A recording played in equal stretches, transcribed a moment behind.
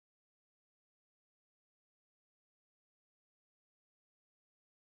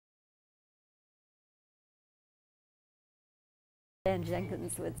Dan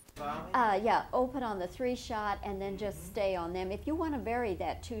Jenkins would, yeah, open on the 3-shot and then just stay on them. If you want to vary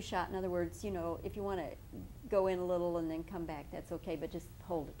that 2-shot, in other words, you know, if you want to go in a little and then come back, that's okay, but just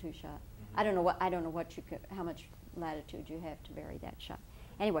hold a 2-shot. I don't know what you could, how much latitude you have to vary that shot.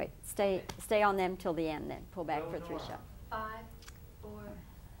 Anyway, stay on them till the end, then pull back for 3-shot. 5, 4,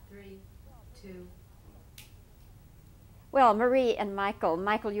 3, 2. Well, Marie and Michael,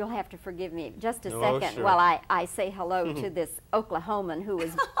 you'll have to forgive me just a second sure. while I say hello to this Oklahoman who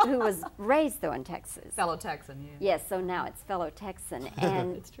was raised though in Texas. Fellow Texan, yeah. Yes, so now it's fellow Texan,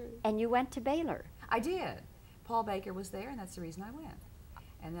 and It's true. And you went to Baylor. I did. Paul Baker was there, and that's the reason I went.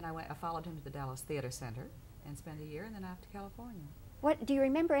 And then I followed him to the Dallas Theater Center and spent a year, and then off to California. What do you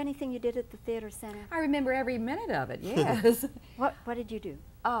remember anything you did at the theater center? I remember every minute of it. Yes. What did you do?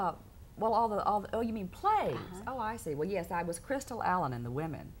 Well, all the oh, you mean plays? Oh, I see. Well, yes, I was Crystal Allen in The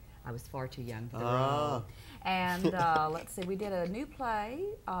Women. I was far too young for the role. And let's see, we did a new play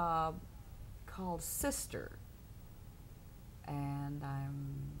called Sister, and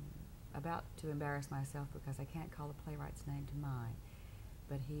I'm about to embarrass myself because I can't call the playwright's name to mind,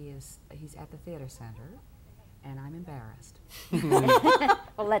 but he's at the theater center, and I'm embarrassed.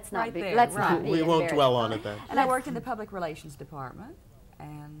 Well, let's not Right be. there, Let's right. not be. We won't embarrassed. dwell on it then. And I worked in the public relations department,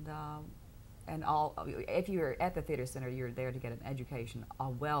 and all. If you're at the theater center, you're there to get an education, a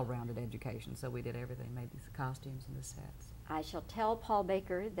well-rounded education. So we did everything, made these costumes and the sets. I shall tell Paul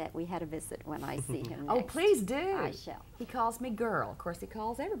Baker that we had a visit when I see him Oh, next. please do. I shall. He calls me girl. Of course, he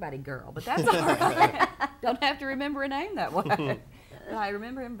calls everybody girl, but that's all right. Don't have to remember a name that way. But I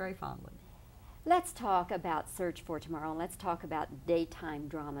remember him very fondly. Let's talk about Search for Tomorrow, and let's talk about daytime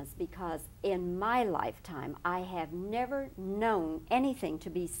dramas, because in my lifetime, I have never known anything to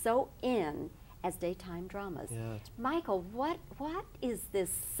be so in as daytime dramas. Yeah, Michael, what is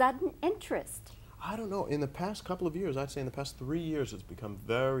this sudden interest? I don't know. In the past couple of years, I'd say in the past 3 years, it's become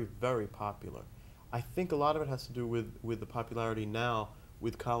very, very popular. I think a lot of it has to do with the popularity now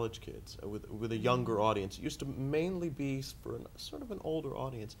with college kids, with a younger audience. It used to mainly be for sort of an older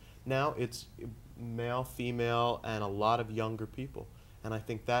audience. Now it's male, female, and a lot of younger people. And I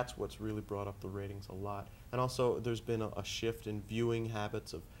think that's what's really brought up the ratings a lot. And also, there's been a shift in viewing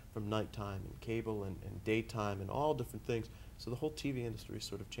habits from nighttime and cable and daytime and all different things. So the whole TV industry is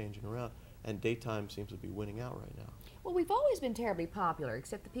sort of changing around, and daytime seems to be winning out right now. Well, we've always been terribly popular,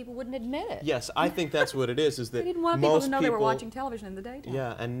 except that people wouldn't admit it. Yes, I think that's what it is that They didn't want people to know they were watching television in the daytime.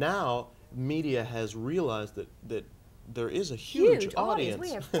 Yeah, and now media has realized that there is a huge audience. We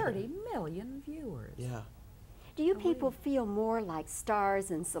have 30 million viewers. Yeah. Do you people feel more like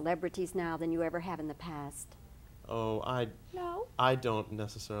stars and celebrities now than you ever have in the past? Oh, No. I don't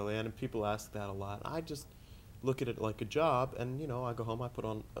necessarily, and people ask that a lot. I just look at it like a job, and you know, I go home, I put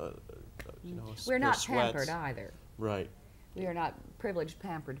on, you know, We're not sweats. pampered either. Right. We are not privileged,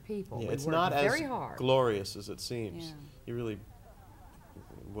 pampered people. Yeah, We it's work not very as hard. glorious as it seems. Yeah. You really,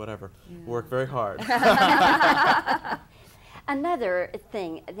 whatever, Yeah. work very hard. Another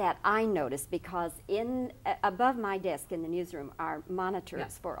thing that I noticed, because above my desk in the newsroom are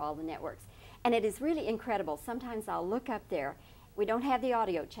monitors for all the networks, and it is really incredible. Sometimes I'll look up there. We don't have the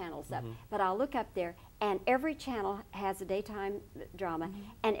audio channels up, but I'll look up there, and every channel has a daytime drama,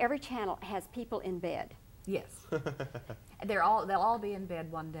 and every channel has people in bed. Yes. They'll all be in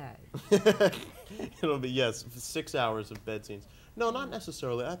bed one day. It'll be, yes, 6 hours of bed scenes. No, not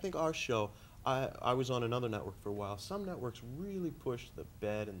necessarily. I think our show, I was on another network for a while. Some networks really push the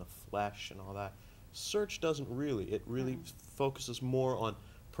bed and the flesh and all that. Search doesn't really. It really focuses more on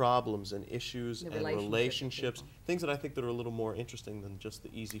problems and issues and relationships, things that I think that are a little more interesting than just the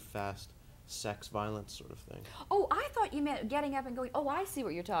easy, fast, sex, violence sort of thing. Oh, I thought you meant getting up and going, oh, I see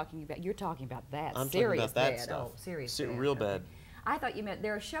what you're talking about. You're talking about that. I'm serious talking about that bed. stuff. Oh, serious bed. Real Okay. bad. I thought you meant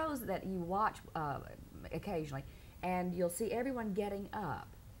there are shows that you watch occasionally, and you'll see everyone getting up.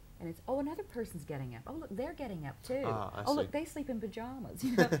 And it's, oh, another person's getting up. Oh, look, they're getting up too. I oh, look, see. they sleep in pajamas.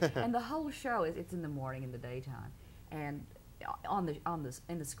 You know? And the whole show it's in the morning, in the daytime, and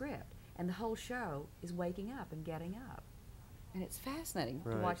in the script. And the whole show is waking up and getting up. And it's fascinating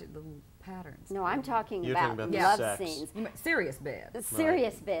to watch the little patterns. No, I'm talking You're about talking love about sex. scenes. You mean serious bed.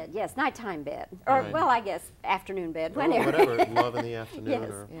 Serious bed, yes, nighttime bed, or Right. well, I guess afternoon bed, Or whenever. whatever, love in the afternoon Yes.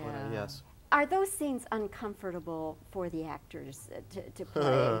 or whatever, yes. Are those scenes uncomfortable for the actors to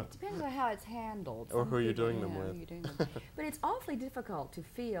play? It depends on how it's handled. Or Some who you're people- doing them yeah, with. who you're doing them. But it's awfully difficult to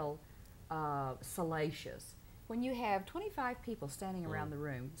feel salacious when you have 25 people standing around the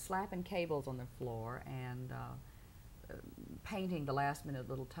room, slapping cables on the floor and painting the last minute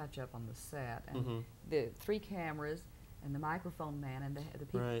little touch up on the set, and the 3 cameras, and the microphone man and the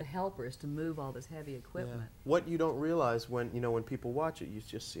people, Right. the helpers to move all this heavy equipment. What you don't realize when when people watch it, you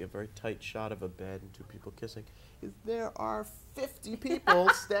just see a very tight shot of a bed and two people kissing. Is there are 50 people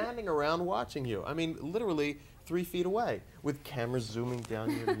standing around watching you. I mean, literally 3 feet away, with cameras zooming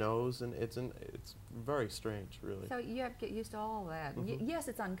down your nose, and it's very strange, really. So you have to get used to all that. Yes,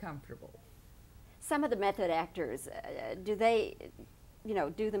 it's uncomfortable. Some of the method actors, do they,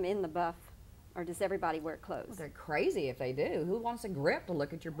 do them in the buff, or does everybody wear clothes? Well, they're crazy if they do. Who wants a grip to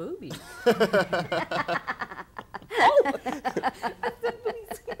look at your boobies?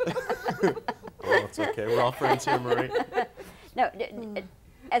 Oh, it's okay. We're all friends here, Marie. No,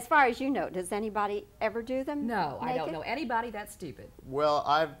 as far as you know, does anybody ever do them? No, I don't naked? know anybody that's stupid. Well,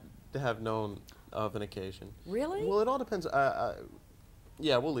 I have known of an occasion. Really? Well, it all depends.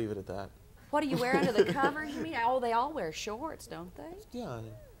 Yeah, we'll leave it at that. What do you wear under the covers, you mean? Oh, they all wear shorts, don't they? Yeah.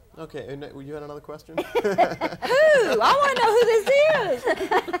 Okay, and you had another question? Who? I want to know who this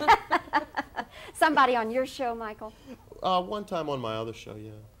is. Somebody on your show, Michael? One time on my other show,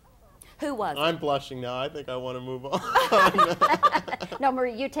 yeah. Who was it? I'm blushing now. I think I want to move on. No,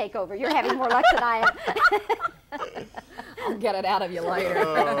 Marie, you take over. You're having more luck than I am. I'll get it out of you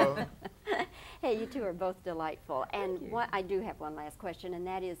later. Hey, you two are both delightful. And I do have one last question, and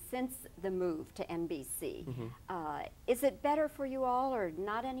that is, since the move to NBC, is it better for you all, or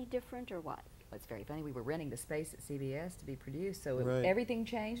not any different, or what? It's very funny. We were renting the space at CBS to be produced, so Right. everything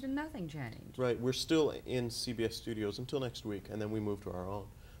changed and nothing changed. Right, we're still in CBS studios until next week, and then we move to our own.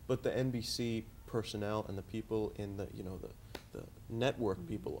 But the NBC personnel and the people in the the network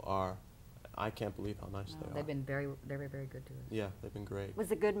people are, I can't believe how nice they are. They've been very, very, very good to us. Yeah, they've been great.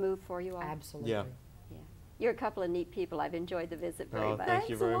 Was it a good move for you all? Absolutely. Yeah. Yeah. You're a couple of neat people. I've enjoyed the visit very Oh, much. thank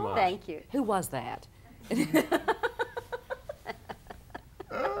you very much. Thank you. Who was that?